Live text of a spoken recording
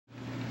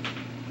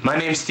My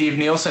name's Steve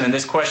Nielsen, and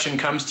this question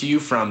comes to you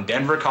from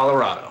Denver,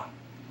 Colorado.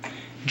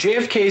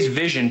 JFK's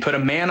vision put a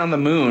man on the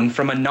moon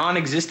from a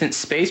non-existent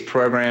space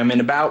program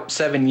in about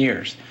 7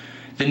 years.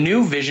 The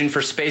new vision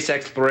for space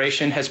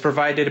exploration has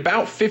provided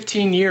about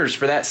 15 years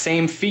for that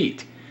same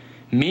feat.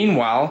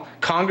 Meanwhile,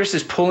 Congress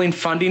is pulling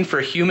funding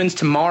for humans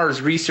to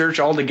Mars research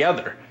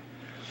altogether.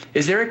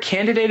 Is there a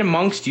candidate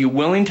amongst you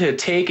willing to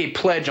take a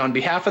pledge on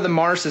behalf of the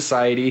Mars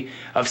Society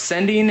of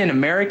sending an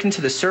American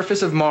to the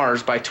surface of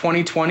Mars by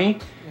 2020?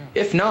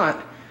 If not,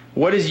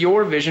 what is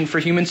your vision for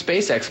human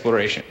space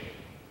exploration?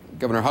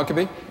 Governor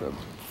Huckabee,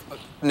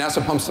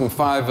 NASA pumps some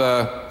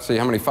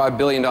 $5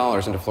 billion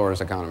into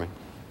Florida's economy.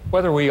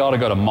 Whether we ought to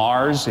go to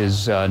Mars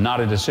is not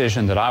a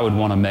decision that I would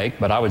want to make,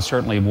 but I would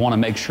certainly want to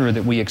make sure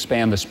that we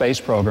expand the space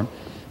program,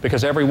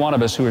 because every one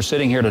of us who are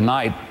sitting here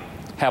tonight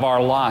have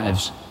our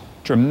lives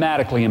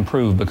dramatically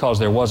improved because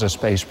there was a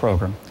space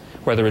program.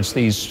 Whether it's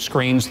these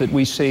screens that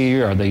we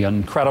see or the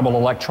incredible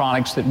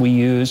electronics that we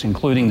use,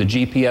 including the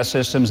GPS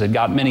systems that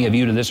got many of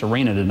you to this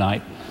arena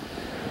tonight.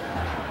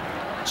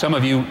 Some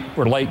of you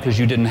were late because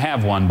you didn't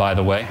have one, by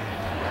the way.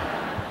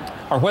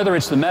 Or whether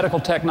it's the medical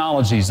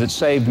technologies that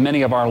saved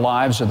many of our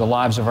lives or the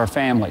lives of our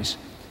families.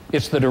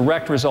 It's the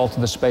direct result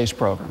of the space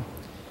program.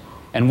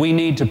 And we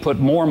need to put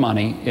more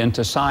money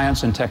into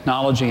science and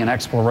technology and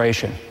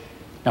exploration.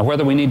 Now,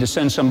 whether we need to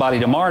send somebody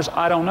to Mars,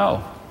 I don't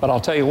know. But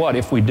I'll tell you what,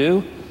 if we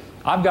do,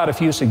 I've got a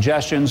few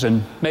suggestions,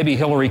 and maybe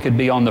Hillary could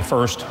be on the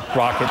first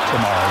rocket to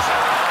Mars.